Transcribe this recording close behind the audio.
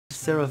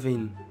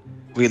Seraphine.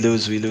 We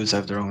lose. I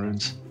have the wrong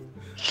runes.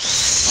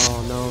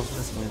 Oh no,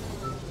 that's fine.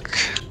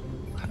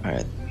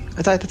 Alright.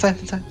 It's fine.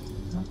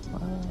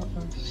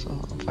 So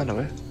I'll find a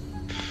way.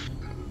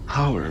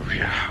 How are we?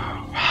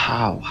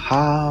 How?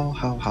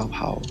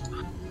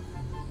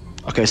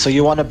 Okay, so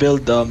you want to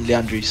build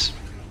Leandries.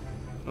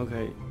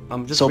 Okay,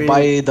 I'm just So reading.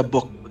 buy the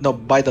book. No,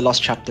 buy the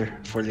lost chapter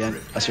for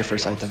as your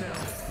first item.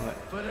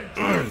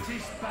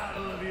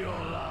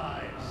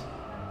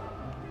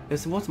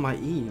 It's what's my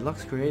E?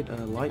 Lux create a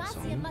light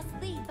zone.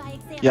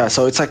 Yeah,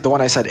 so it's like the one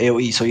I said,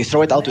 AoE. So you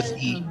throw it out with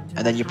E,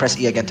 and then you press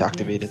E again to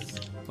activate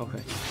it. Okay.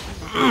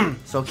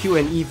 So Q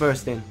and E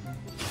first then.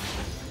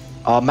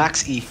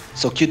 Max E.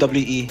 So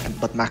QWE,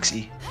 but max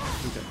E.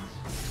 Okay.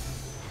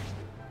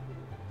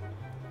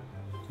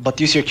 But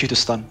use your Q to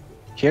stun.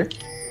 Here.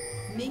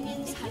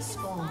 Minions have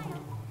spawned.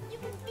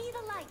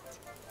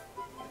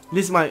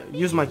 Use my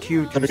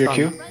Q to Throw your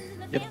stun.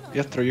 Q.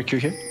 Yep, throw your Q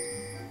here.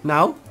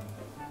 Now?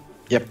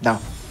 Yep,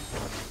 now.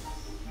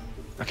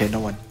 Okay, no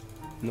one.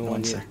 No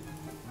one's yet. there.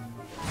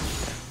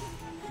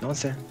 No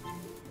one's there.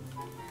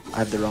 I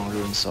have the wrong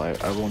rune, so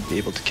I won't be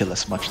able to kill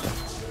as much though.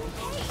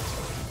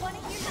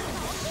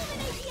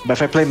 But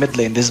if I play mid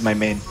lane, this is my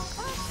main.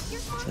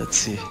 So let's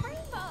see.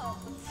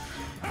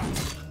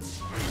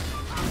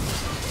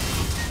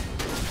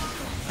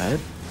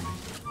 Alright.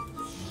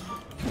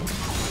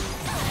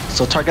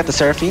 So target the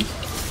Seraphine.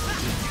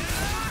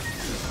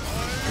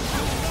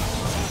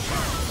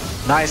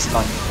 Nice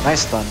stun.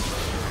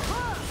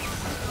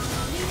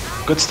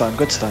 Good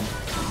stun.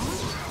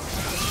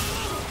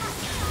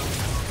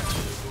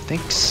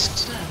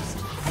 Thanks.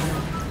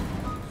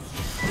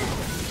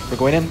 We're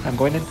going in. I'm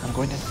going in.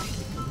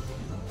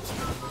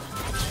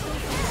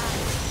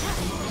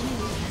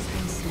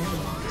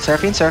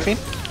 Seraphine.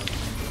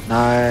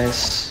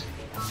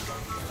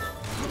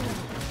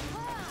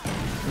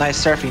 Nice,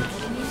 Seraphine.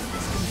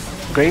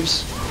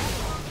 Graves.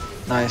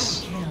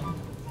 Nice.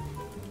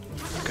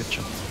 Good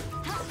job.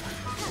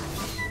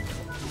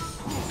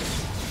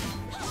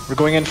 We're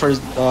going in for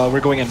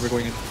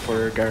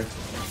Gareth.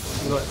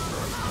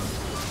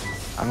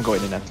 I'm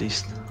going in at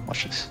least.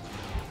 Watch this.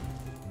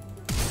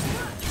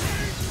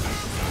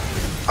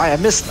 I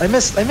missed. I'm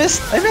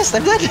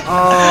dead.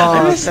 Oh,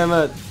 I missed. damn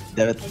it.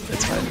 Damn it.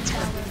 It's fine.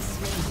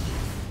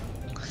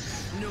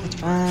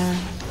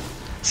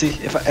 See,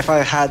 if I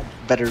had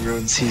better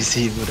runes,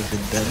 he would have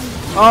been dead.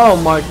 Oh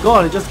my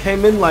god, it just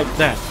came in like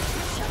that.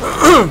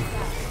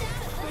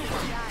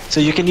 So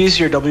you can use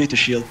your W to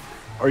shield,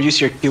 or use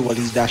your Q while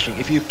he's dashing.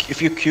 If you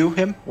Q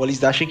him while he's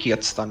dashing, he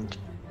gets stunned.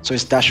 So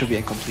his dash will be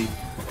incomplete.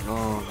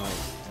 Oh,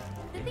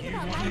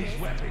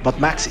 But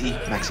max E.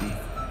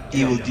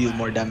 E will deal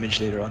more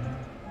damage later on.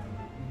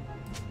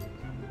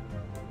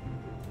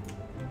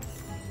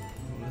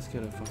 let's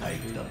get a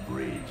fucking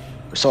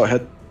We saw a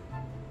hit.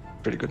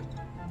 Pretty good.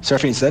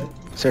 Seraphine's dead.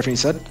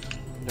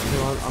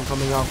 I'm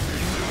coming out.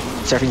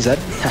 Seraphine's dead.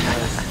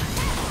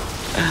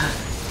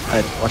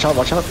 Alright, watch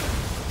out.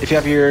 If you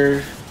have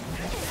your...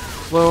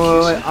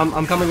 Wait.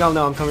 I'm coming out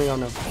now. Yep.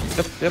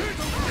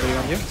 Waiting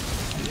on you.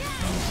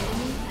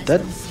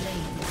 Dead.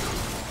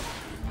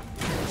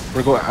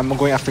 I'm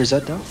going after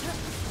Zed now.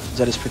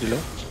 Zed is pretty low.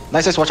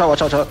 Nice. Watch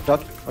out.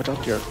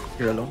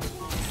 You're alone.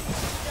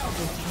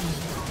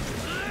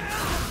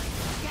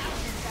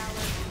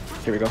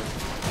 Here we go.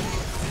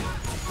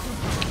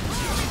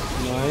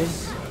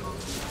 Nice.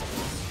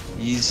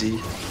 Easy.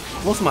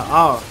 What's my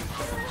R?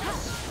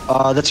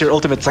 That's your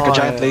ultimate. It's like a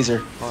giant yeah.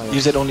 laser. Oh, yeah.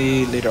 Use it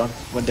only later on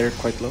when they're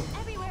quite low.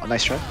 Oh,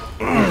 nice try.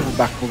 Move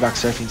back.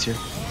 Seraphine's here.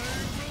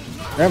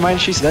 Never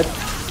mind. She's dead.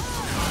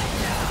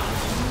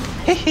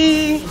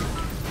 Hehe.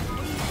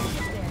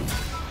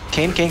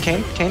 Kane.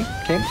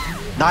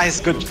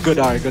 Nice. Good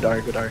R.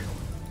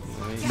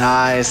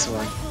 Nice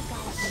one.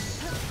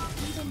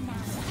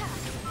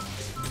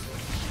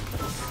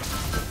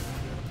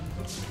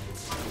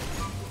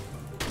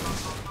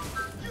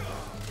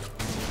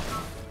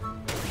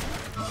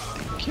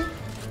 Thank you.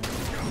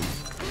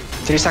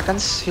 3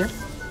 seconds here.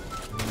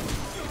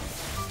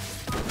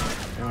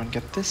 Everyone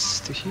get this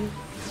to heal.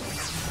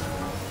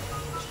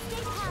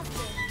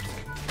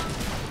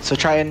 So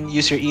try and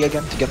use your E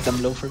again to get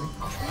them low for me.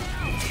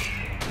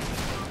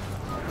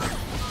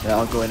 Yeah,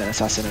 I'll go in and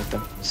assassinate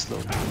them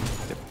slowly.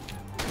 Yep.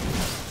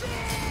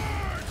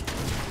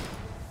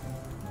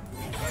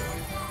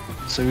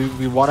 So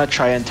we want to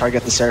try and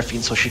target the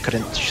Seraphine so she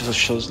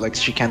shows like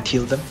she can't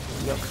heal them.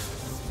 Yep.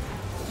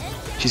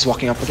 She's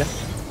walking up again.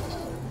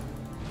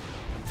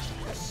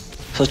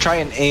 So try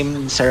and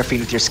aim Seraphine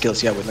with your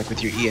skills, yeah,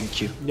 with your E and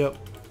Q. Yep.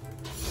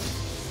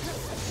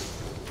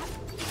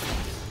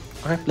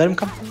 Okay, let him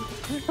come.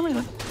 Come here,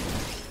 then.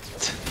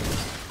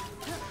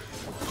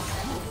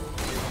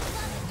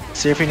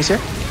 Seraphine is here.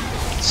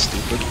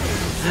 Stupid.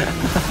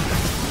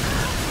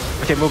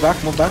 Okay, move back.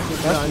 I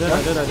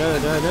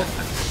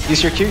did.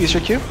 Use your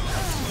Q.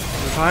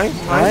 Fine.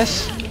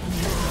 Nice.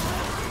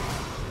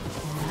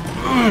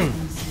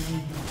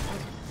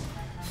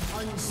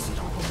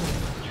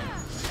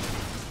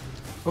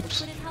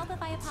 Oops.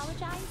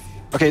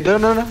 Okay,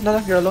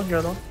 no, you're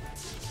alone.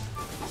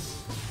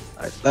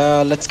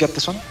 Alright, let's get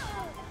this one.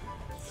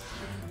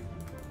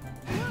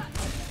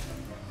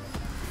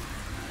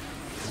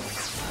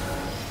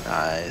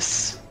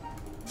 Nice.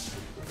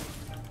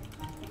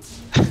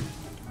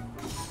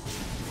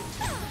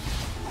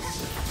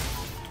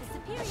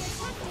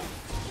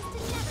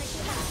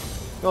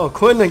 Oh,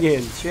 Quinn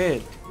again.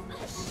 Shit.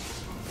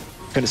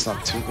 Quinn is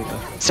not too big though.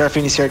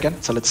 Seraphine is here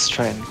again, so let's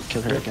try and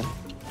kill her again.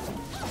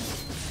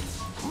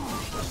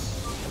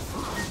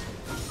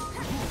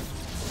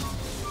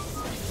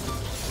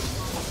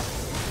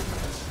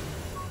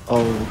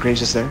 Oh,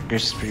 Graves is there.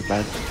 Graves is pretty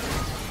bad.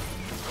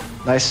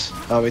 Nice.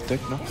 Wait,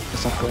 no,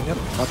 it's not going yet.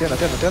 Not yet,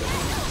 not yet, not yet.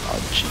 Oh,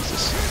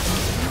 Jesus.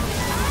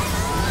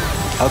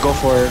 I'll go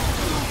for...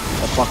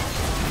 Oh, fuck.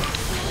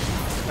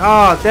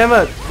 Ah, damn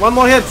it. One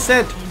more hit,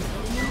 Sid.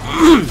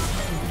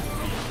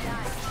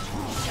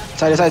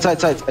 Side.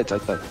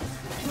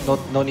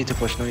 No need to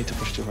push, no need to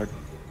push too hard.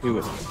 We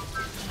will.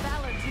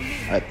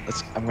 Alright,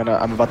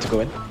 I'm about to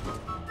go in.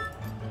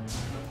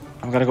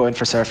 I'm gonna go in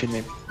for Seraphine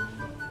maybe.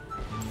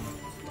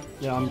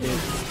 Yeah, I'm dead.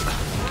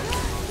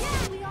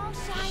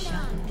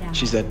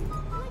 She's dead.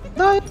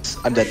 Nice!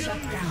 I'm dead.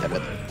 Damn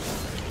it.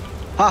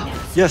 Ah!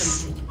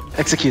 Yes!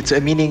 Execute, so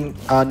meaning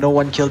no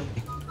one killed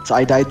me. So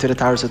I died to the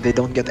tower so they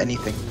don't get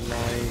anything.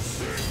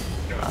 Nice.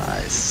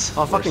 Nice.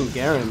 Oh, fucking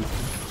Garen.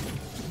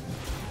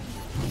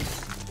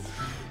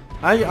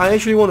 I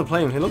actually want to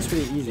play him. He looks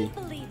pretty easy.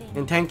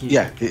 And tanky.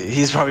 Yeah,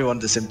 he's probably one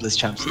of the simplest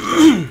champs.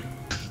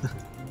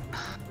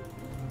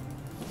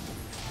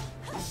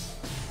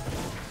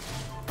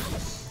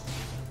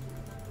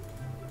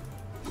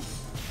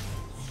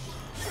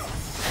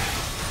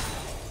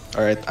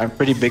 Alright, I'm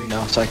pretty big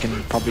now, so I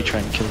can probably try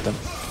and kill them.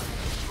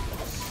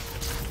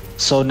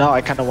 So now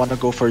I kind of want to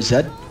go for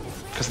Zed,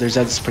 because their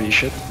Zed is pretty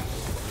shit.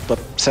 But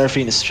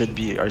Seraphine should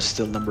be our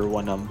still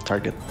 #1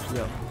 target.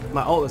 Yeah.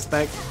 My ult is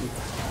back.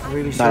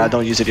 Really Nah,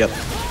 don't use it yet.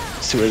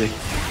 It's too early.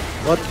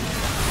 What?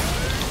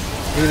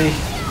 Really?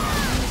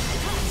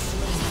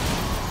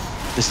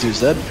 This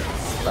dude's dead.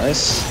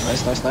 Nice.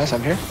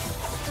 I'm here.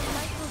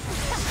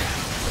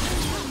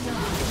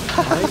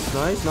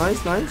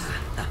 Nice.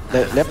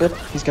 Yep.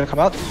 He's gonna come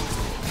out.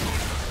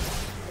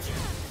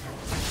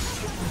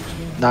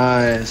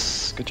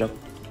 Nice. Good job.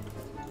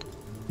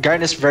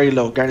 Garen is very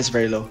low.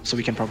 So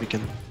we can probably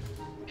kill him.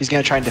 He's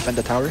gonna try and defend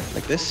the tower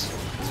like this.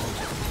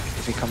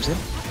 If he comes in.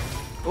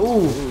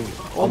 Ooh.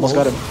 Almost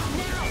got him.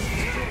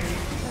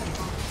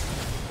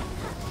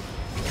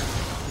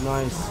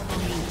 Nice.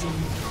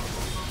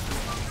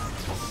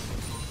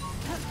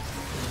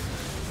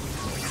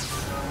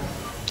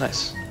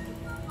 Nice.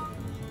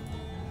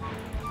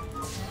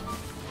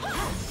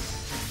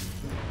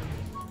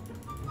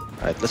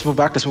 Alright, let's move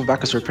back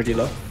because we're pretty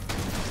low.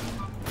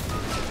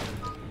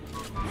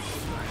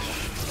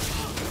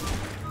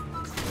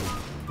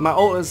 My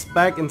ult is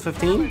back in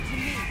 15.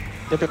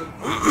 Yep.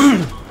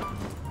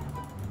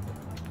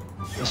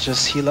 Let's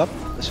just heal up.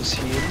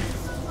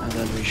 And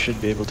then we should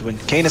be able to win.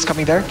 Kane is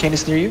coming there. Kane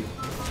is near you.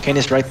 Kane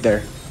is right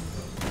there.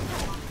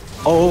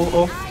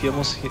 Oh. He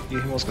almost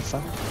got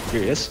stunned.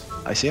 Here he is.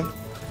 I see him.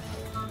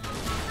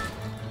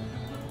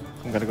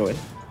 I'm gonna go in.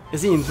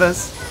 Is he in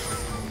this?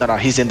 No,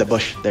 he's in the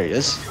bush. There he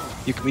is.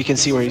 We can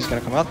see where he's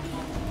gonna come out.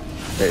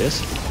 There he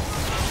is.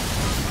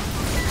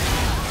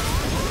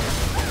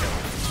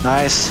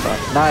 Nice.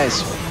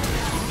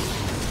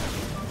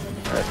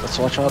 Alright, let's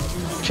watch out.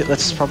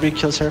 Let's probably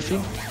kill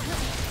Seraphine.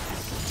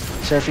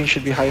 Seraphine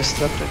should be highest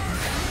threat.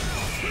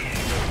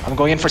 I'm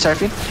going in for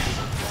Seraphine.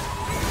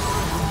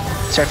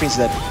 Seraphine's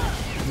dead.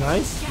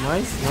 Nice.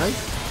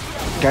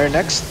 Garen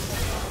next.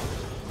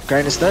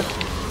 Garen is dead.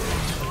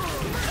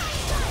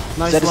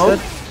 Nice.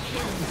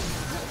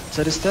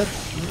 Zed is dead.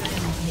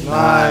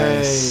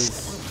 Nice.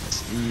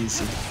 It's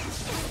easy.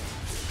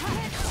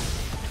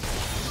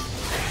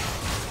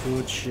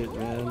 Good shit,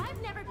 man.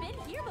 I've never been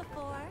here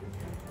before.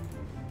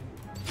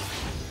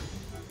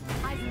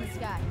 Eyes in the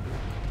sky.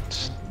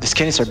 This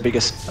Kane is our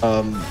biggest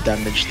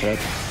damage threat.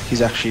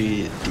 He's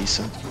actually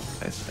decent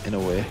in a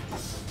way.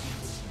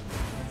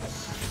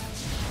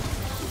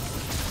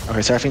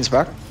 Okay, Seraphine's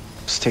back.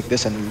 Let's take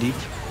this and leave.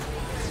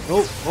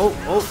 Oh.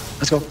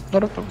 Let's go. No,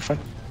 we're fine.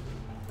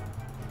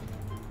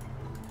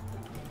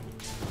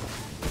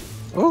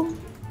 Oh.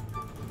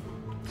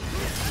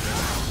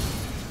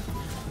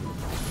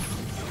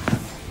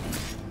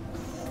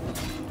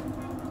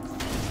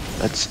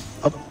 That's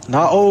up.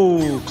 Now,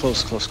 oh,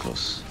 close.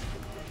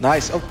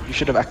 Nice. Oh, you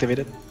should have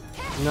activated.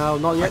 No,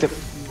 not yet.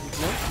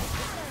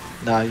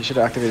 Nah, you should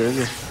have activated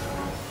earlier.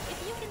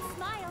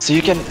 If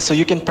you can smile. So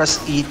you can press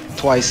E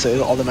twice, so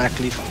it'll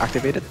automatically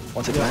activate it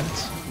once it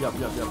lands. Yep.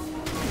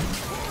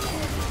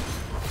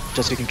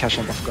 Just so you can catch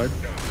them off guard.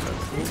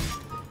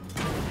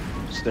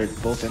 So they're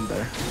both in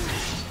there.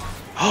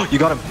 Oh, you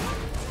got him!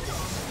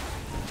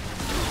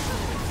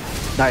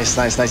 Nice.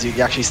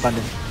 You actually stunned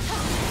him.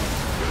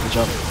 Good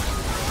job.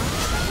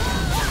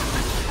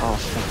 Oh,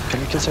 fuck. Can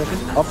you kill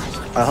Seraphine? Up.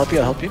 I'll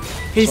help you.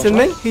 He's in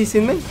me.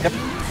 Yep.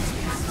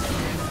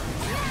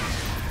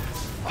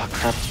 Oh,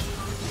 crap.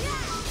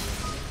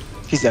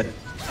 He's dead.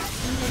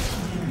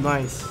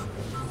 Nice.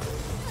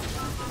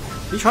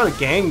 He tried to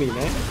gang me,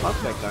 man. Fuck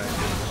that guy.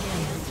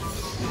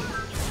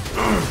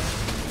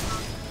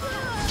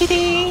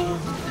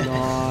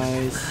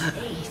 Nice.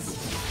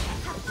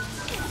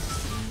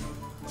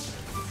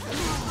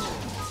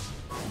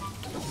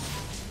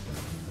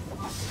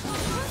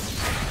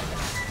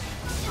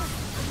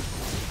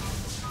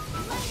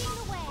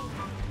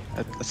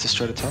 Let's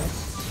destroy the tower.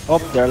 Oh,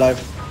 they're alive.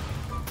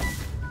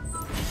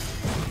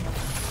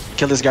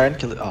 Kill this Garen.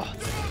 Kill it. Oh,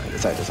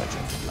 this side.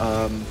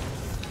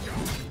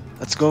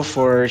 Let's go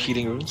for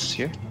healing runes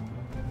here,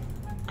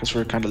 because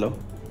we're kind of low.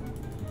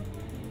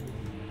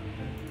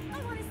 I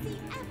want to see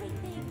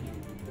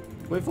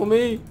everything. Wait for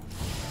me.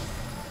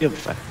 You'll be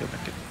fine. You'll be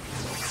good.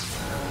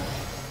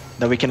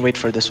 Now we can wait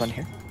for this one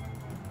here.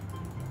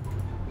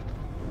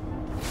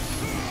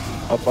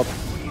 Up, up.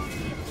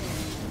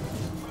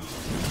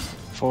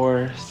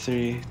 4,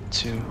 3,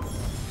 2.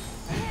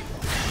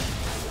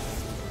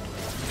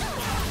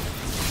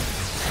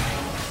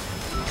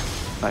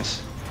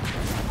 Nice.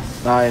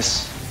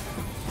 Nice.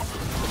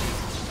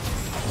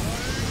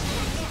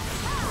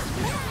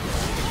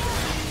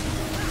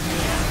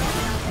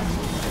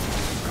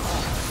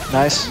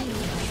 Nice.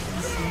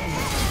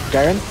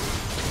 Garen?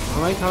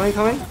 Coming. I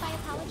apologize.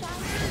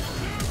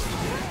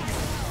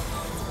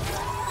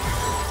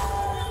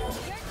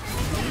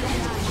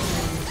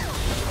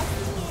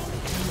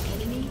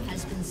 Enemy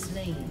has been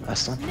slain.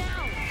 Last one.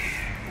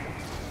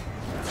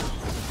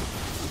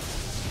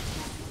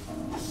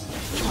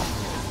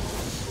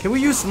 Can we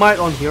use smite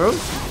on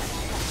heroes?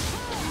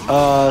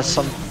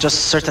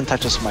 Just certain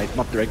types of smite,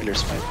 not the regular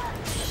smite.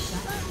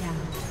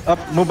 Up,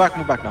 move back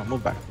now,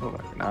 move back.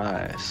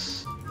 Nice.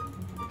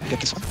 Get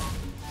this one.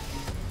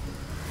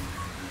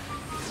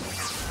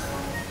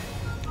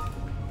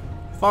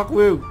 Fuck,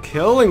 we're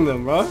killing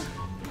them, bro.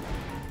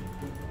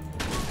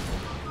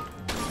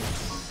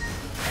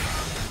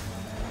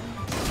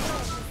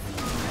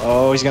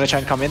 Oh, he's gonna try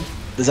and come in.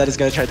 The Zed is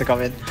gonna try to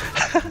come in.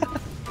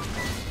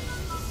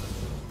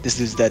 This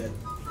dude's dead.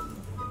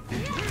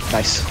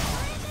 Nice.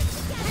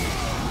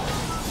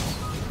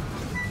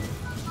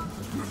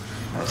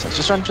 Nice.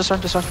 Just run.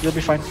 You'll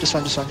be fine. Just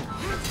run.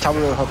 Tower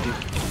will help you.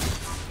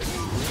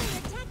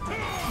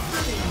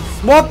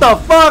 What the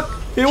fuck?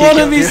 He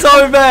wanted me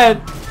so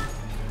bad.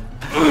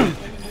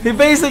 He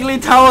basically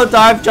tower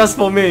dived just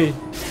for me.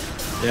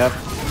 Yep.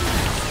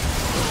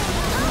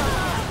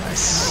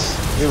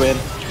 Nice. We win.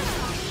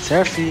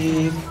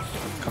 Seraphine,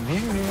 come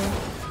here.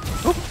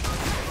 Oh,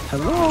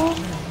 hello.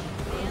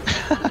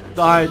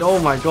 Died. Oh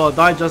my god,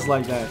 died just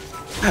like that.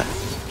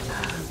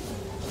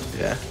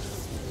 Yeah.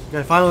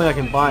 Okay, finally I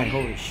can buy.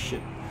 Holy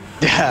shit.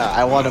 Yeah,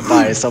 I want to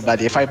buy so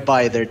badly. If I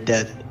buy, they're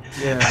dead.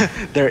 Yeah.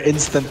 They're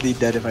instantly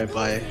dead if I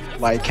buy.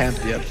 Well, I can't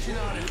yet.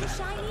 Has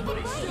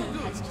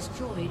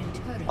destroyed a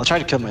turret. I'll try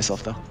to kill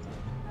myself though.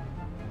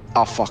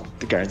 Oh fuck,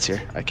 the Garen's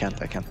here. I can't.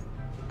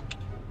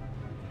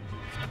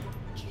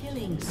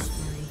 Killing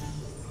spree.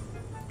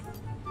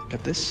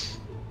 Get this.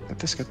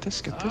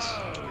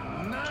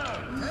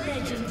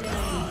 Legendary.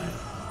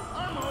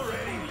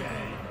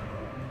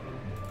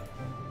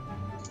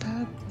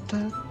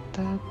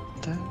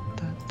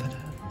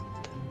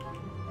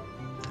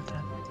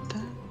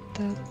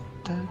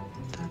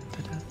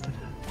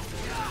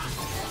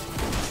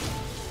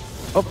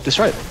 Oh,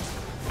 destroy it.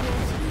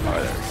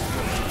 Alright.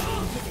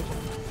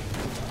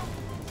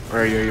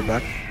 Where are you? Are you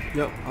back?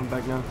 Yep, I'm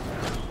back now.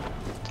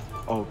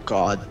 Oh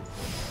god.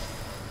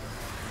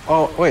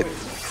 Oh, wait.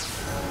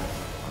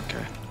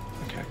 Okay.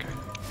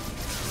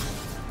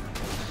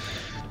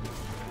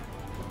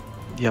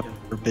 Yep,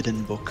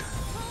 forbidden book.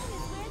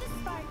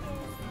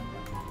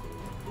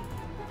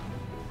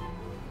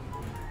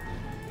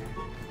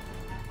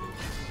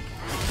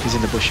 He's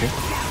in the bush here.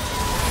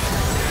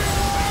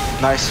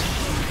 Nice.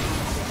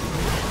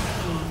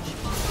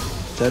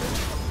 Dead.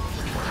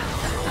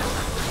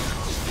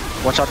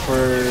 Watch out for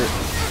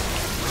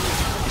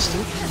these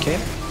two. Okay.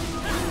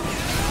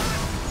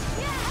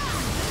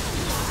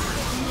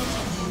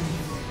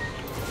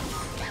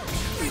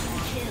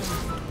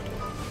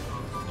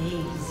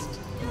 Aced.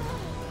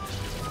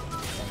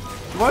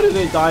 Why did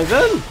they die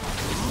then?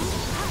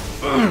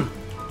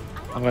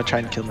 I'm gonna try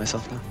and kill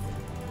myself now.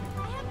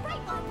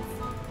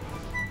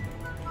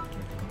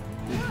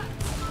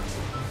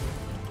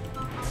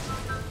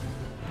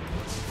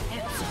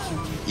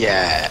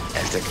 Yeah,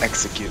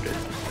 executed.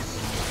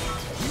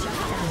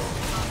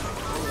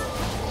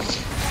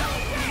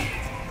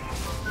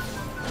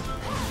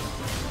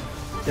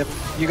 Yep,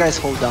 you guys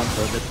hold down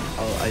for a bit.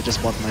 I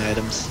just bought my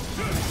items.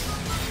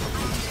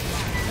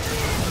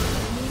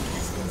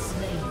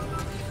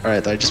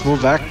 Alright, I just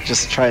move back,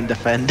 just try and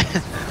defend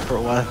for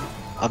a while.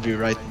 I'll be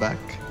right back.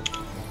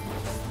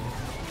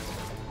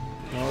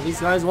 Oh, these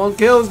guys want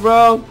kills,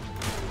 bro.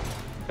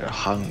 They're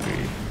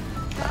hungry.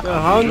 They're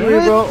hungry,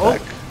 bro. Oh,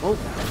 Back. oh.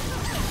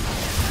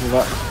 Move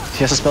up. He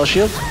has a spell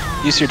shield.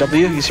 Use your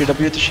W to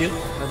shield.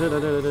 I did.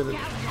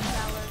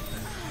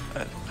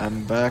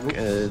 I'm back.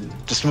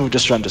 Just move.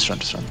 Just run.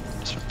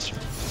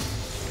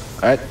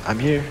 Alright, I'm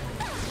here.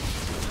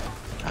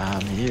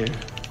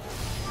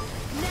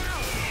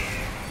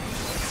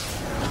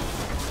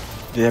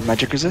 Do they have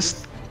magic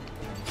resist?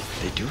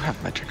 They do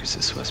have magic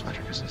resist. Who has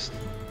magic resist?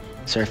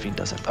 Seraphine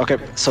doesn't. Okay,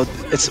 so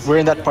we're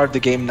in that part of the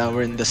game now.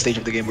 We're in the stage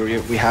of the game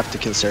where we have to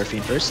kill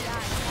Seraphine first.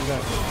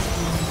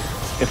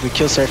 If we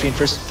kill Seraphine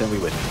first, then we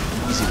win.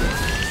 Easy win.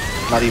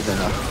 Not even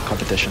a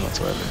competition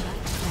whatsoever.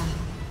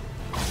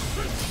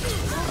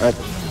 Alright,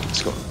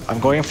 let's go. I'm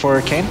going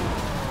for Kayn.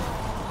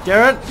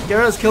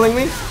 Garrett's killing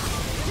me.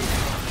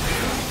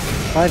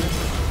 Fine.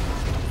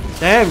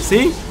 Damn,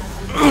 see?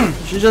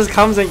 She just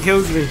comes and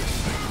kills me.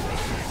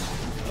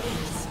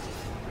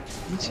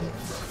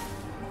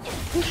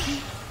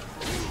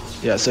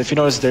 Yeah, so if you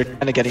notice, they're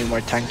kind of getting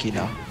more tanky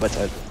now. But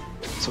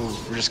so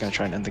we're just gonna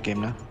try and end the game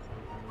now.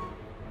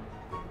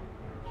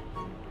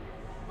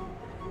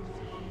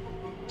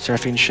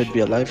 Seraphine should be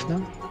alive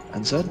now.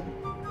 And Zed.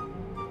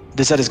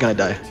 This Zed is gonna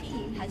die.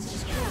 Team has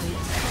destroyed.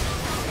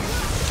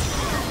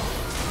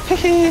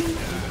 Hehe.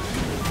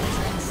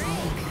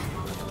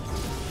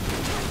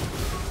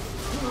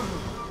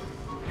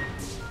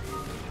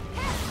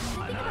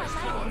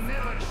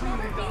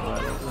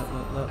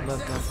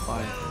 Let's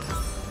fight.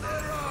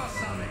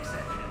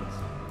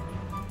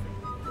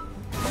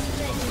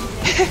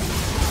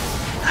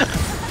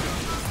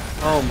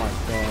 Oh my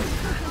god.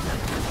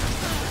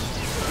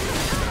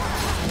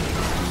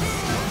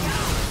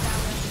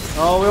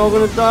 Oh, we're all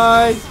gonna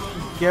die.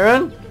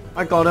 Garen?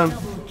 I got him.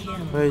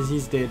 Where is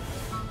he's dead.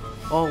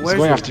 Oh, He's where's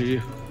going he? after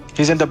you.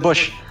 He's in the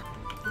bush.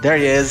 There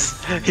he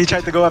is. He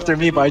tried to go after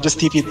me, but I just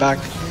TP'd back.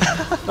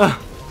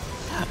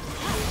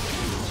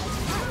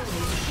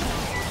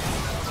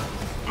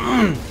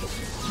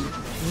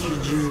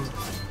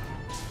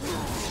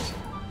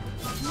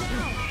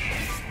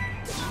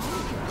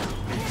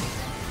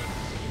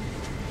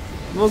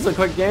 It was a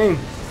quick game.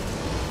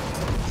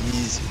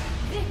 Easy.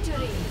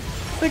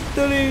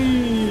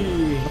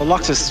 Victory! Well,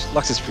 Lux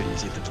is pretty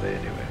easy to play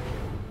anyway.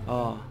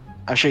 Oh,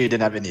 I'm sure you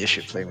didn't have any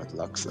issue playing with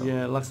Lux, though.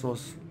 yeah,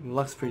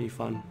 Lux pretty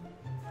fun.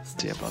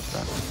 See about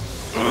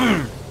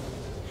that.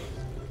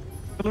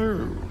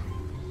 Hello.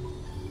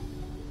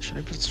 Should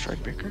I put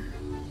Strikebreaker?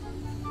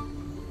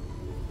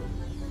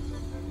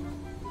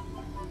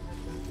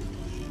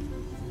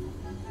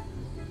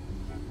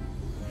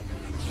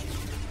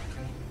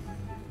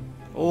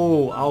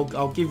 Oh,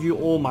 I'll give you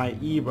all my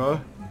E, bro.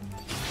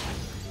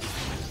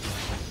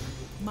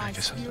 I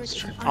guess I'll put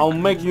Strikebreaker. I'll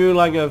make you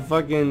like a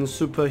fucking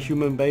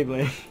superhuman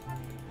Beyblade.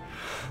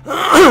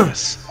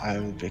 Yes, I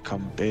will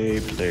become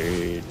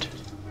Beyblade.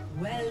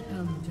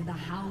 Welcome to the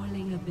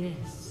Howling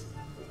Abyss.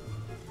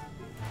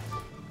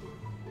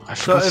 I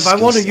So forgot if the I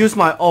want to skills. use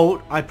my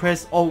ult, I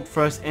press ult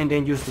first and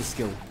then use the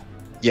skill.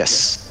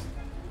 Yes.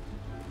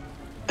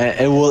 And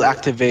it will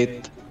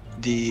activate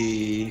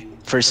the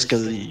first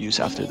skill you use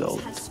after the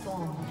ult. Has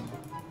spawned.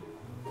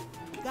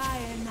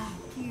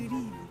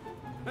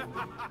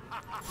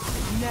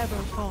 Never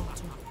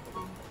falter.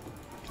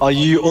 Oh,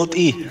 you ult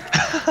E.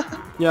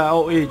 Yeah,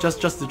 ult E,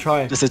 just to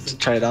try. Just to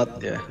try it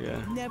out, yeah.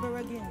 Yeah, Never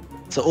again.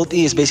 So ult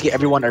E is basically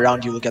everyone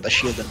around you will get a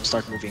shield and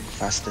start moving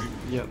faster.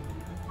 yep.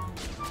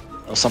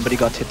 Oh, somebody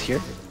got hit here.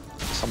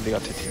 Somebody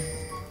got hit here.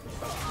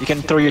 You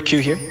can throw your Q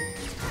here.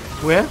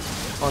 Where?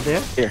 Oh,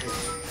 there? Here.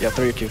 Yeah,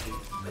 throw your Q.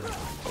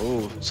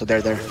 Oh, so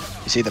they're there.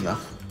 You see them now.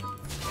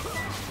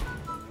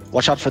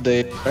 Watch out for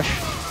the rush.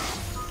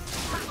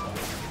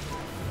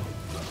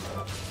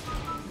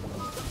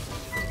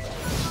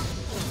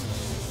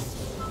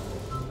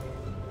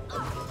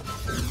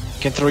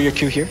 You can throw your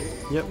Q here.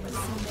 Yep.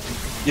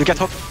 You get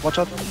hooked. Watch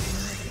out.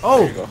 Oh!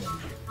 There you go.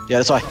 Yeah,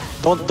 that's why.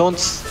 Don't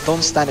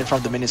stand in front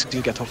of the minions.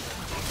 You get hooked.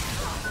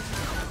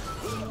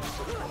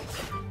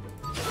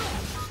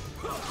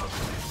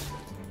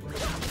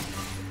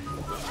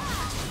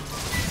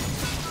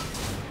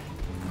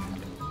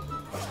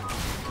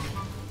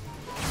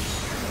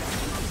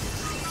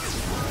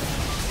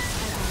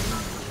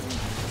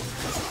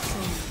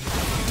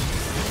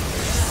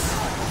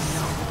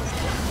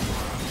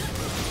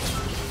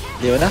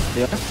 Leona?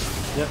 Leona?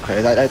 Yep.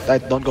 Okay, I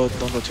don't go to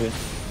it.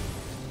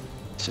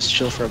 Let's just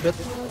chill for a bit.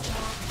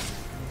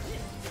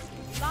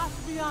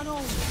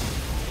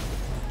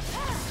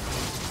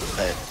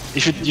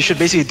 You should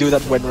basically do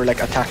that when we're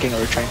like attacking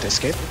or trying to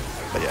escape.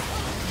 But yeah.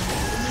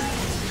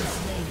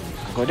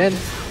 Go in.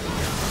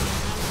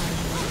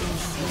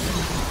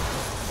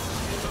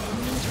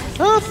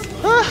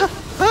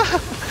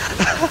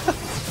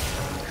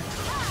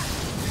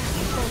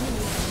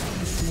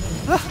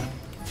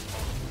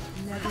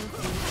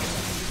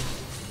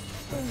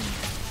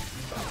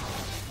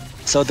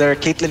 So their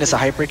Caitlyn is a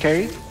hyper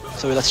carry,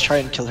 so let's try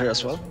and kill her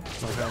as well.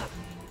 Okay.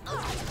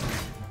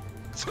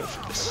 Let's go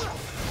for this.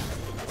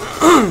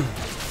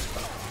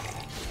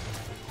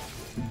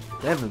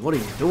 Devin, what are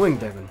you doing,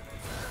 Devin?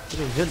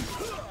 Getting hit.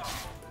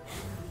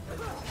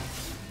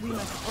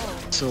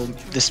 So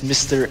this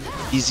Mr.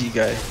 Easy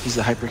guy, he's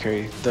the hyper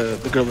carry, the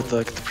girl with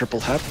the purple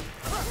hat.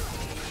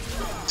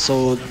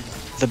 So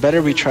the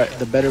better we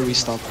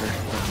stop her,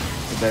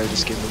 the better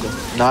this game will go.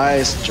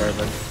 Nice,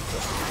 Jarvan.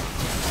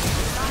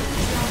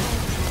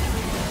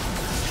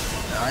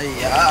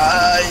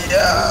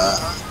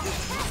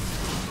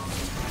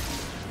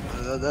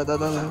 I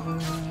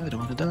don't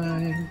wanna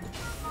die.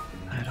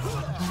 I don't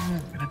wanna die.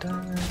 I'm gonna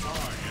die.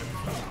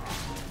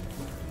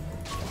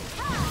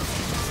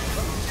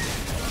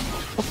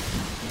 Oh,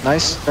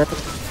 nice.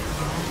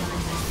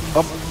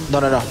 Oh, no,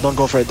 no, no. Don't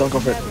go for it. Don't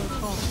go for it.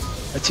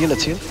 Let's heal.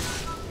 Let's heal.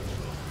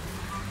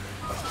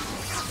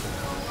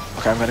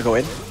 Okay, I'm gonna go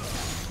in.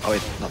 Oh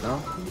wait, not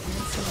now.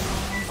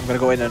 I'm gonna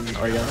go in and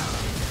Oriana.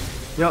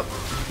 Yep.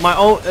 My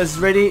ult is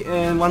ready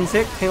in 1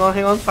 sec. Hang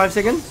on. 5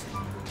 seconds.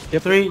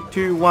 Yep. 3,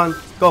 2, 1,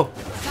 go.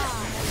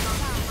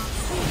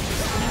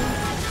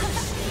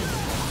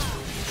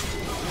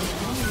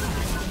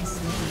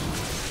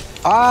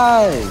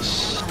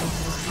 Nice.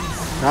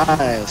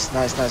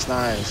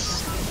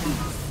 Nice.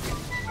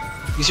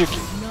 Use your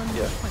key.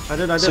 Yeah. I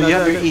did. So you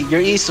have your E.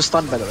 Your E is to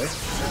stun, by the way.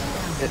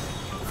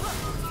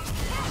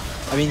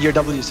 I mean, your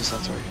W is to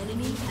stun, sorry.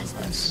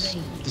 Nice.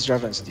 This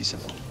Draven's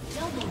decent.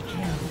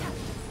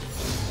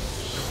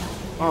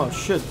 Oh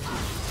shit.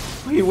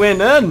 We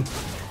went in.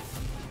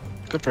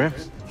 Good for him.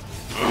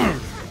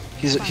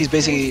 He's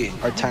basically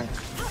our tank,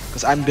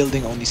 because I'm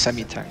building only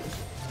semi-tank.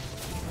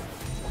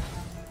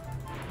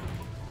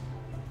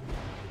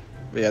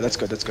 But yeah, that's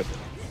good.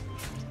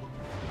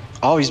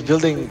 Oh, he's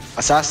building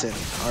assassin.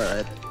 All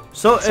right.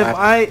 So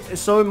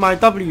if my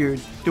W,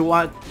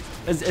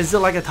 is it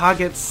like a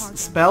target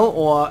spell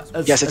or?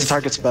 Yes, it's a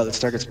target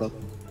spell.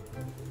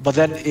 But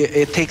then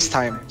it takes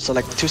time. So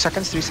like 2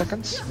 seconds, 3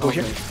 seconds. Go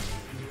here.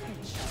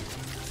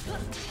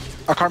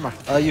 Karma.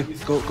 You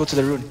go to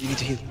the rune. You need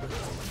to heal.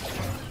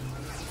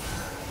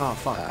 Oh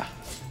fuck.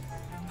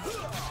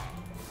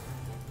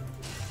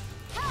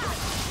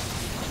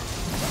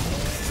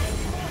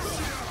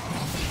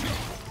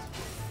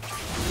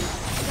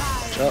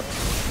 Up.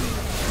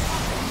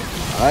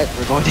 Alright,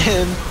 we're going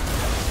in.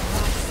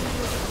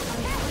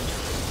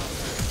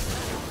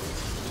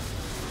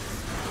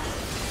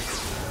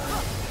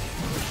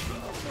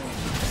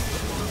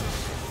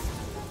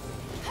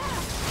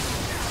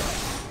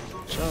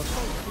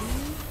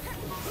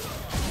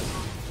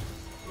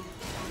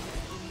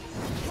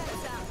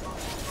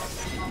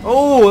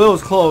 Oh, that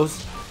was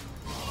close.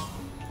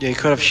 Yeah, you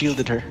could have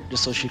shielded her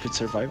just so she could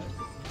survive.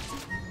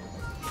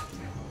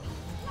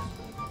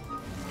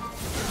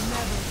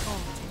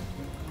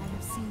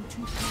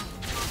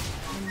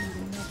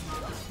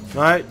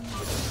 Alright.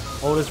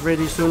 Ult is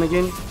ready soon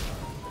again.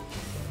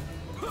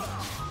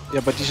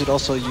 Yeah, but you should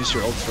also use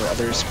your ult for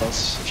other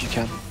spells if you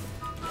can.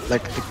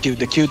 Like the Q.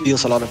 The Q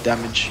deals a lot of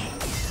damage.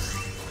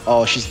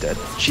 Oh, she's dead.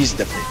 She's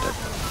definitely dead.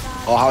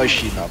 Oh, how is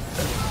she not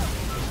dead?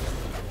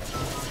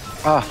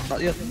 Ah, not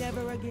yet.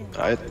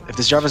 Alright, if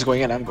this Jarvan's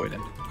going in, I'm going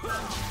in.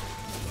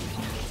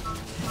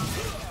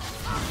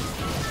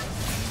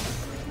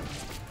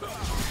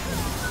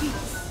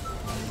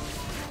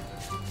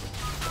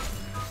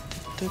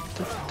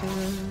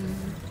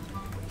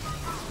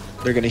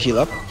 They're gonna heal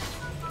up.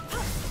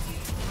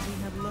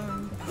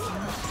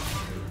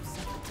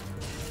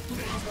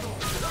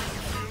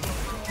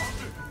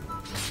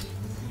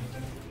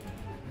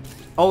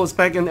 Oh, it's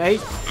back in 8.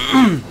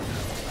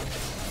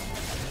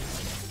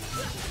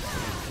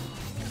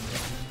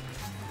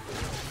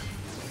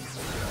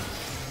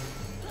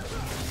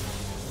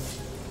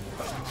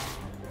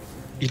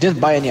 You didn't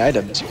buy any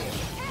items.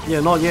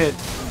 Yeah, not yet.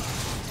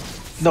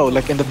 No,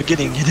 like in the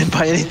beginning, you didn't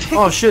buy anything.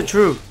 Oh shit,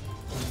 true.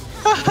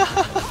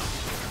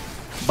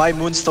 Buy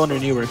Moonstone or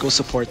newer, go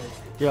support.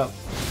 Yeah.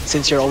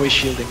 Since you're always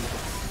shielding.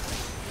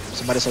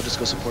 So might as well just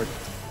go support.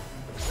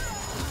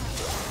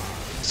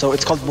 So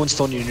it's called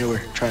Moonstone or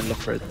newer, try and look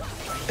for it.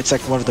 It's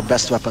like one of the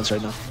best weapons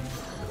right now.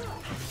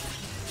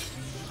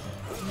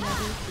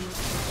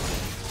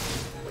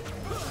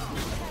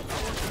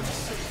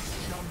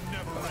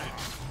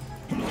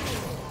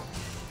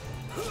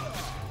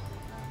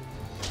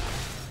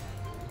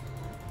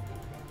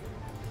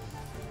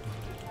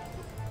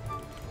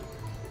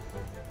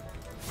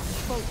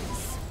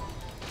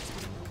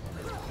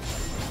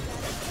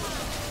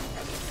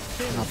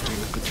 Not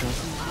doing a good job.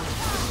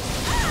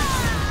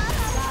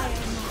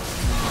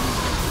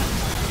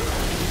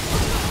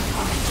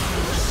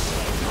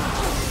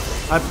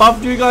 I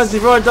buffed you guys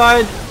before I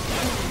died.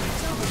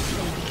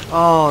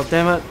 Oh,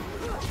 damn it.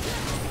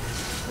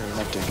 You're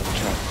not doing a good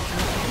job.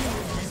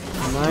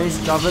 Nice,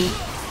 Gavin.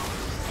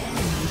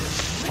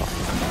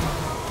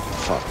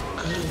 Fuck.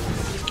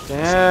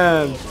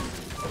 Damn.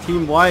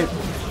 Team wipe.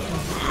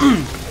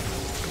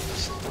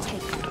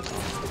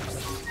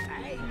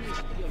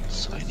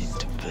 So I need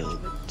to build.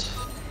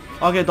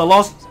 Okay, the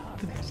lost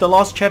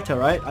chapter,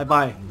 right? I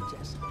buy.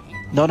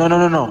 No.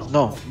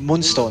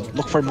 Moonstone.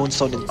 Look for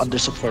Moonstone under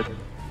support.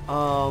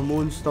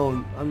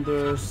 Moonstone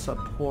under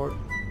support.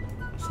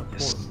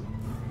 Yes.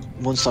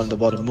 Moonstone at the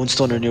bottom.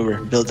 Moonstone or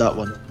newer. Build that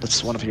one.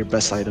 That's one of your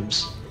best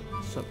items.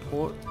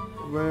 Support.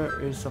 Where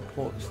is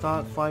support?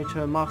 Start,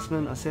 fighter,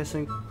 marksman,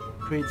 assassin,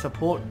 create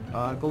support.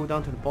 Go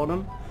down to the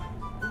bottom.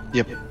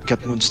 Yep,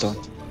 get Moonstone.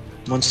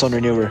 Moonstone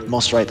or newer.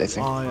 Most right, I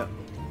think. Oh yeah.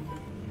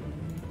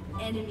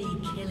 Enemy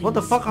killing. What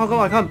the fuck? How come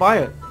I can't buy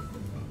it?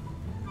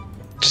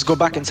 Just go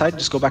back inside.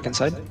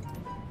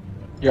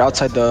 You're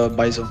outside the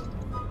buy zone.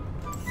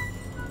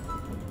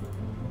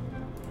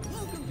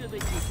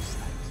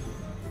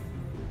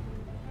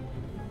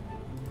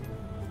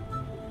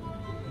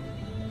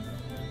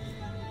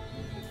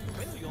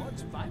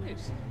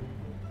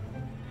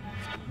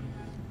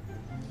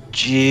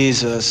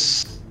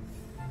 Jesus.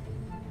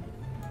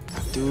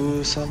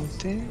 Do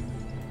something.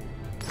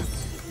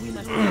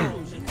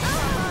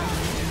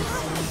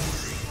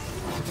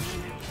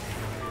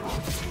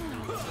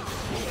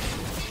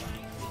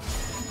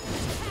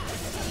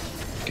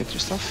 Get your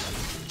stuff.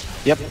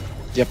 Yep,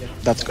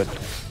 that's good.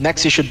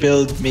 Next, you should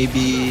build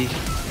maybe.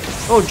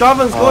 Oh,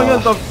 Jarvan's going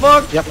in the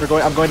fuck? Yep,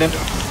 I'm going in.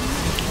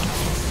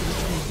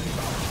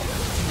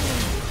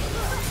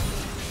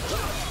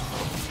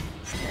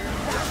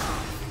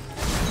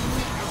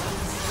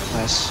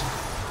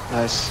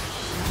 Nice.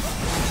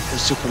 We're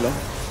super low.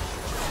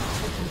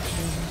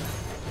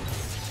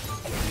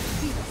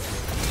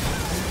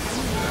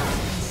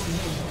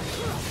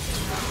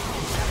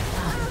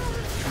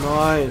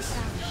 Nice.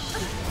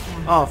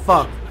 Oh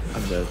fuck.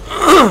 I'm dead.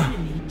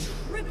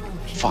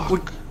 Fuck.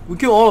 We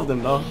kill all of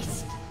them though.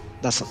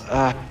 That's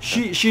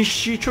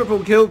She triple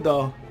killed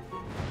though.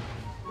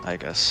 I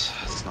guess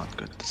it's not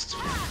good. It's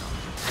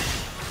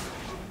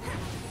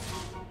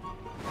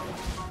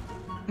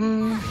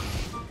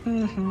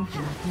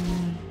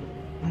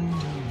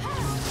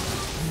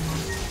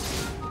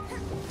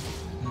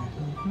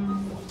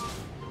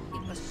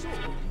A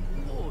sword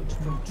forged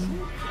from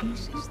true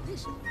ice is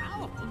this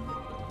powerful.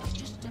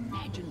 Just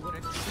imagine what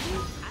a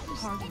true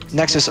ice.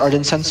 Next is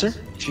Ardent Sensor,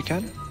 if you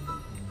can.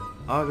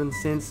 Arden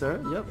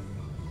sensor. Yep.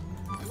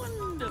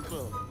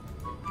 Wonderful.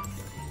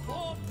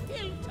 For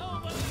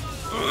Piltover.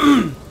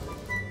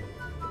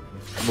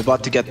 I'm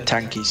about to get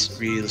tankies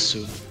real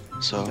soon,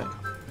 so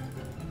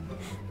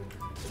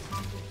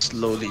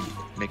slowly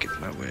make it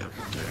my way up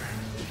there.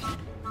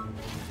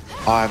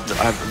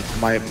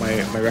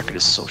 My record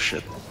is so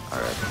shit.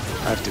 Alright,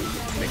 I have to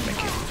make my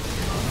game.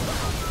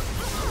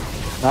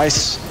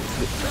 Nice,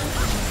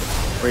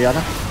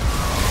 Rihanna.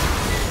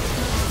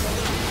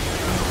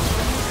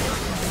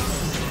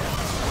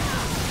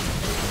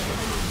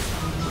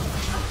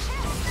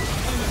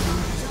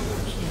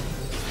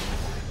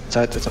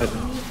 It's side.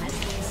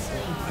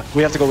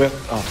 We have to go.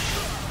 Oh,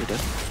 you're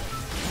dead.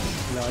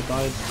 No, I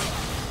died.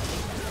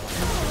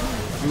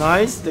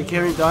 Nice, the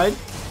carry died.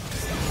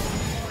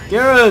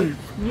 Garen!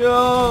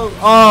 Yo!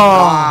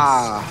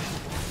 Oh!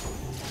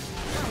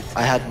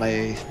 I had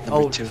my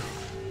number 2.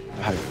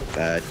 I had a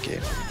bad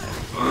game.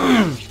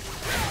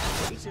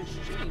 It's a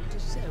shame to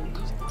sell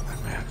these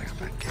I'm having a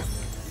bad game.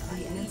 The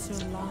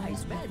answer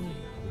lies within.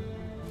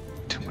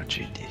 Too much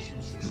AD.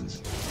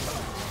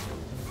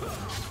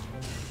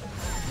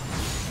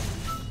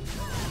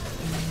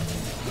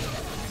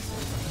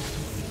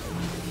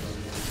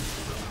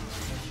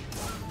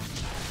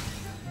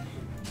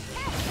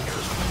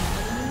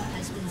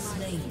 Has been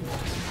slain.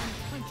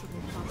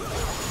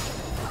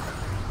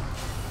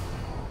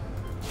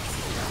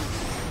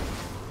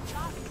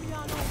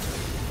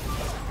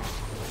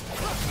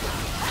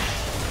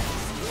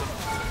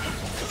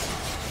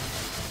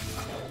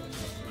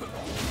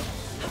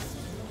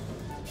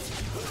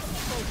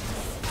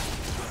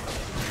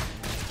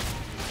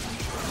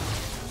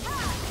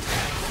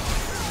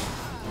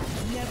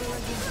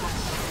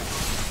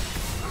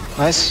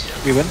 Nice,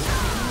 we win.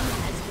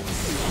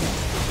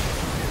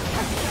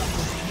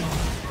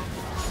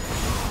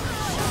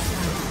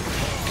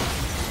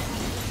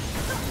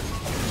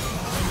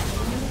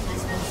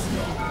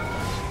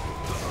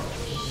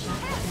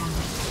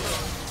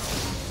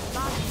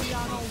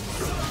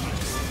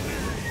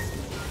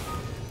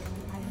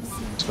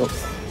 Let's go.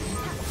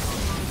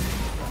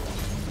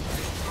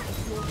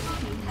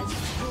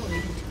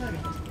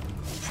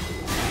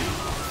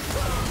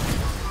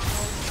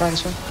 Fine,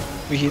 it's fine.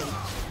 We hit.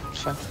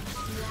 It's fine.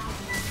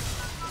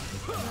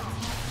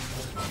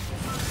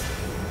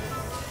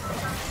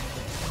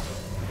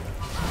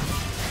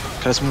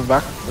 Okay, let's move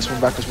back. Let's move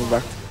back.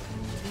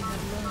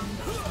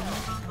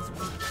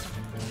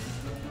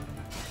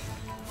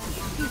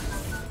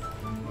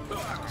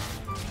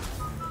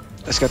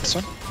 Let's get this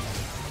one.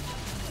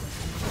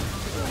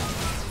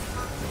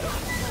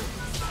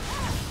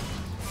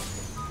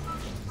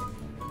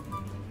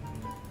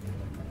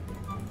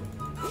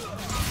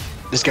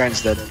 This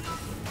Garen's dead.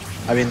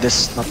 I mean,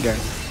 this, not Garen.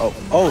 Oh.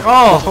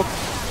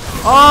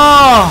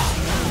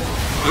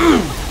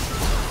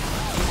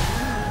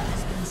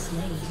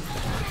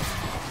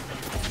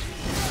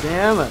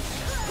 Damn it.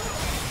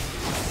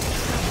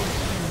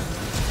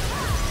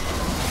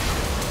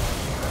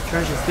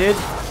 Trash is dead.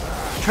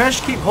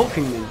 Trash keep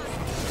hulking me.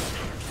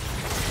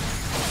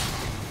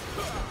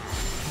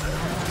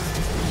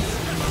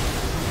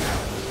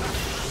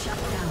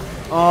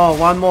 Oh,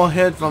 one more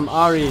hit from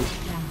Ari.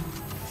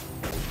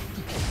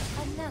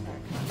 Another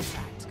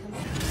contract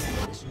complete.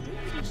 The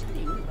strangest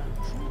thing about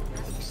true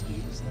ice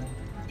is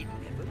it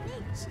never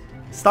melts.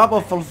 Stop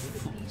of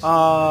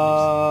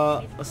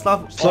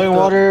stop. Flowing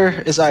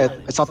water is alright.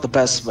 It's not the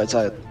best, but it's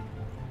alright.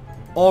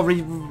 Or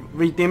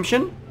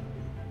redemption.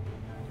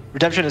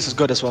 Redemption is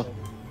good as well.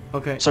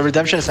 Okay. So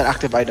redemption is an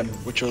active item,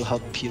 which will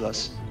help heal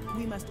us.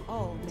 We must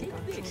all make our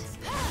choices.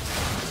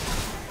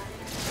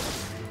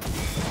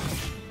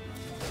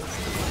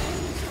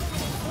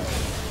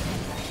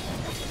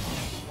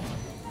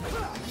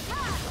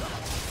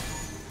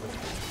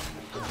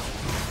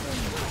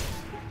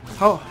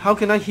 How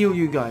can I heal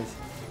you guys?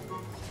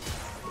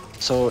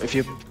 So if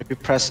you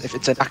press, if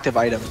it's an active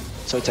item,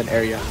 so it's an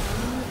area.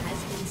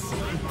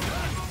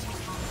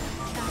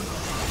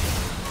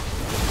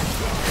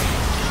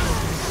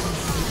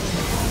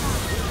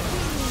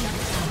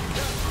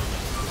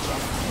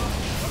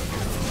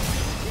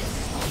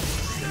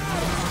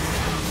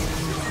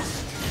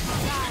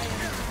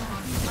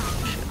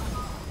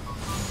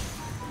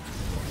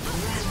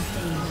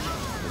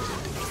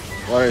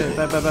 Okay,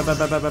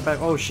 back.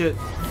 Oh shit.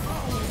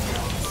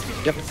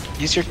 Yep.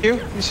 Use your Q.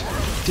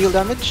 Deal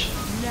damage.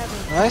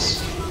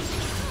 Nice.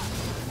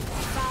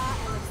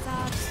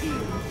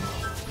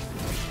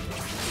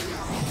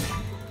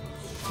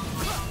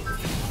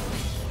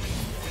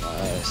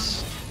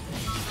 Nice.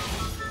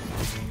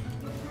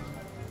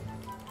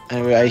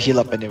 Anyway, I heal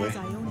up anyway.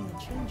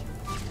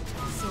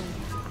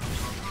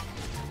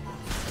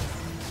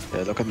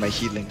 Yeah, look at my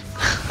healing.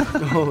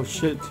 Oh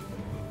shit.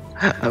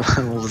 I'm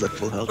almost at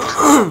full health.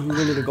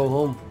 You need to go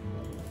home.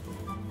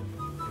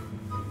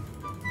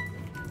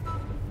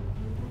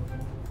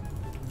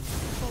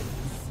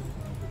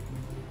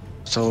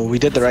 So we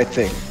did the right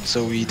thing.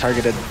 So we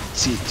targeted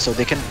C, so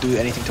they can't do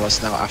anything to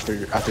us now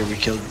after we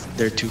killed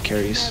their 2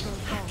 carries.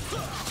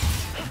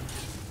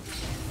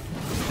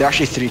 They're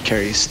actually 3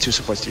 carries, 2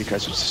 supports, 3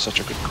 carries, which is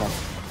such a good comp.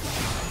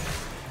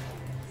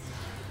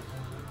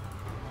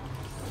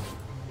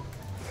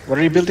 What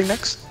are you building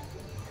next?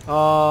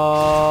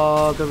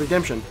 The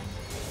redemption.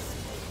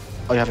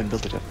 Oh, you haven't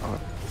built it yet. Oh.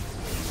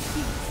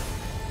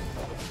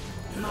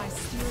 My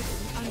spirit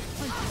is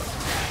unquenchable.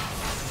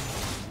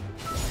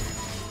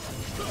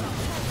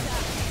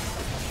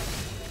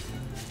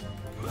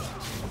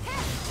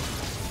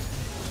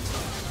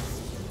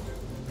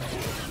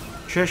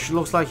 Trish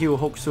looks like he will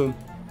hook soon.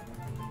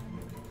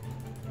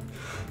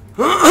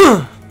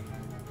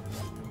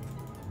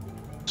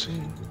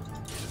 See.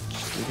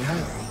 Stay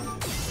behind.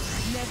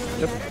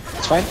 Yep,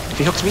 it's fine. If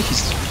he hooks me,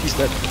 he's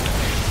dead.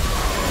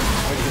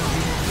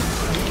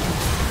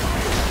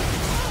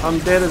 I'm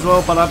dead as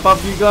well, but I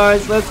buff you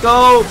guys. Let's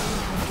go!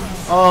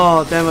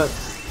 Oh, damn it.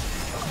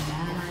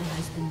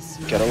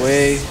 Get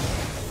away.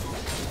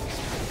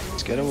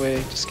 Just get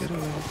away. Just get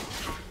away.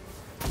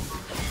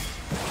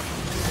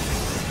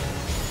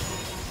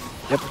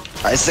 Yep.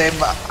 I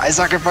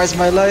sacrificed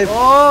my life.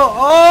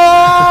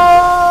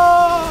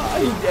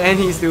 And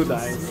he still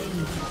dies.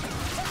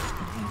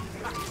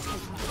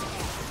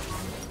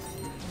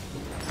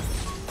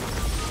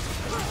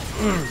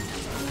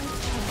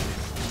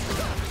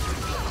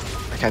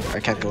 I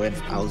can't go in.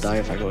 I'll die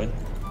if I go in.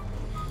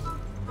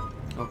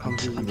 I'll come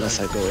to you.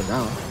 Unless I go in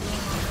now.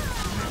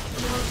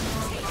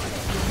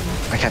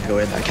 I can't go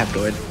in. I can't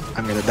go in.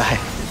 I'm gonna die.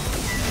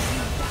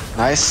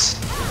 Nice.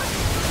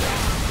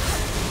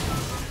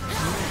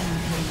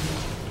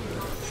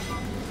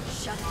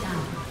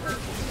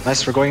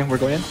 Nice, we're going in.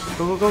 Go.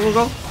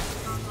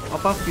 I'll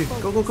buff you.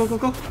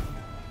 Go.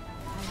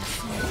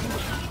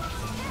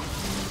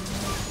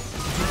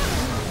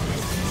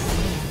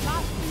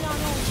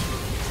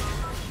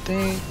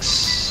 Thanks.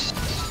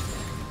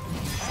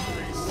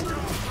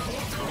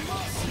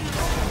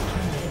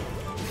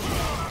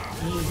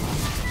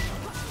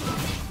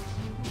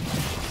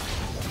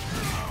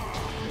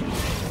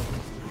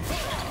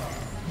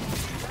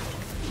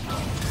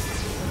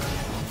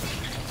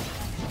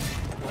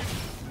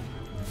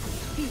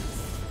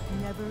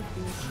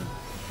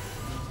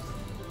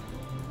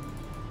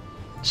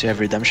 So you have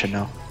redemption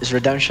now. Is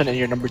redemption in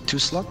your number 2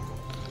 slot?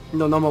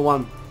 No, number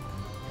 1.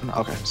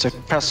 Okay, so if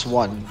you press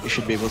 1, you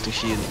should be able to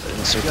heal in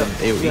a certain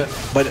AoE. Yeah.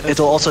 But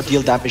it'll also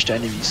deal damage to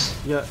enemies.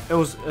 Yeah,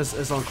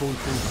 it's on cool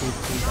down.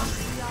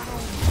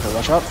 Okay,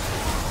 watch out.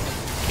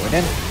 Going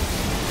in.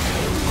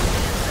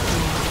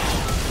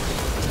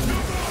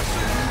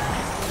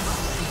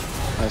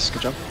 Nice,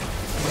 good job.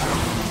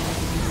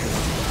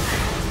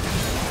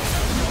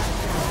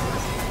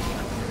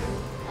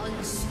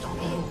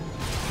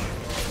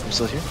 I'm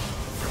still here.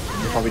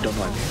 You probably don't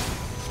know I'm here.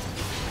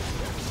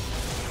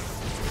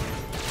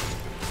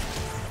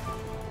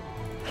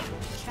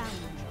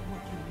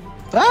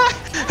 Ah!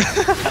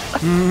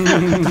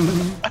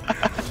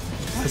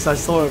 Yes, I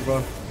saw it,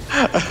 bro.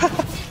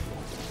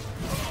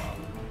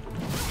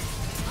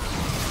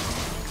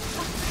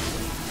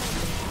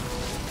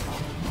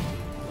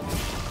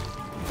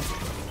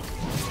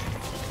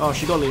 Oh,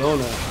 she got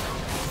Leona.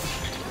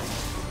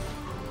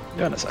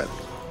 You're on the side.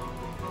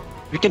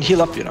 We can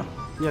heal up, you know.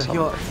 Yeah, So-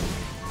 heal up.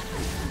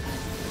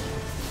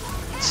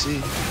 Let's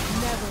see.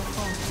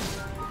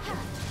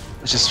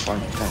 It's just fun.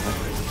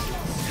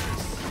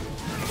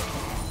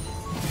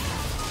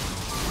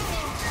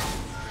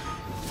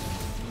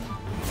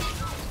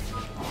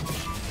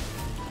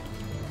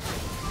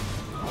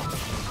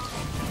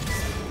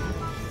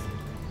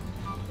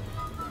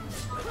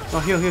 Oh,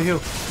 heal.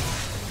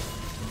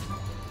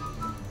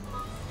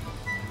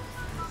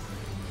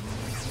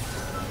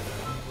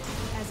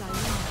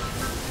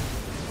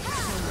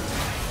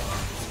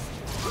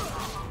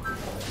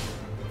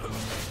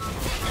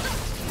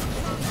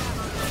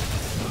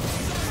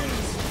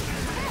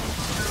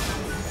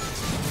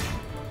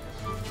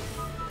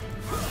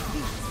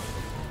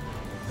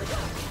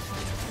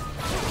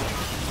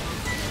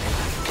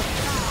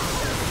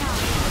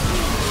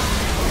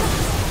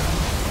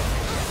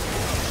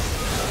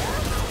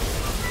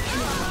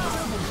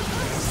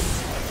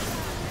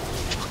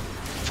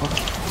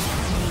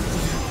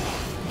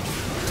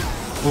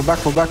 move back,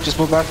 just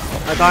move back.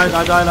 I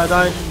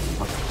died.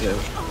 Yeah.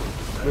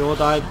 We all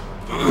died.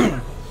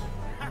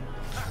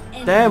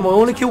 Damn, we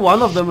only killed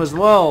one of them as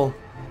well.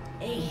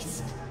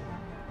 Ace.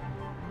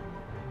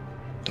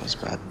 That was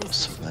bad, that was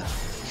so bad.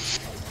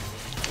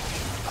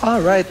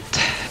 Alright.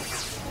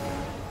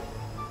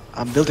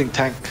 I'm building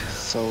tank,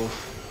 so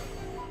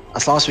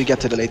as long as we get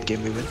to the late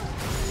game, we win.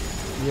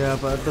 Yeah,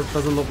 but that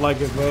doesn't look like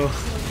it, bro.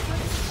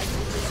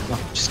 No,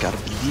 just gotta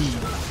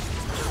believe.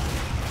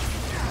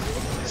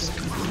 Just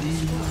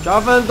believe.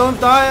 Javan, don't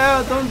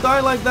die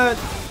like that.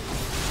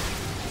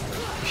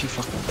 If he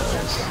fucking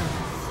does.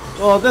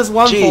 Oh, that's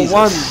 1 Jesus. for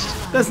 1.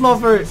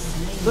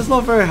 That's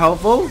not very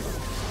helpful.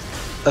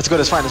 That's good,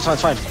 it's fine, it's fine,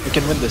 it's fine. We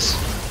can win this.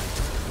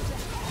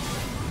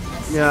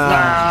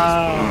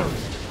 Yeah.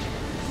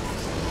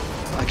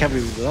 I can't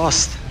believe we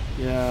lost.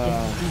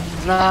 Yeah.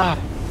 Nah.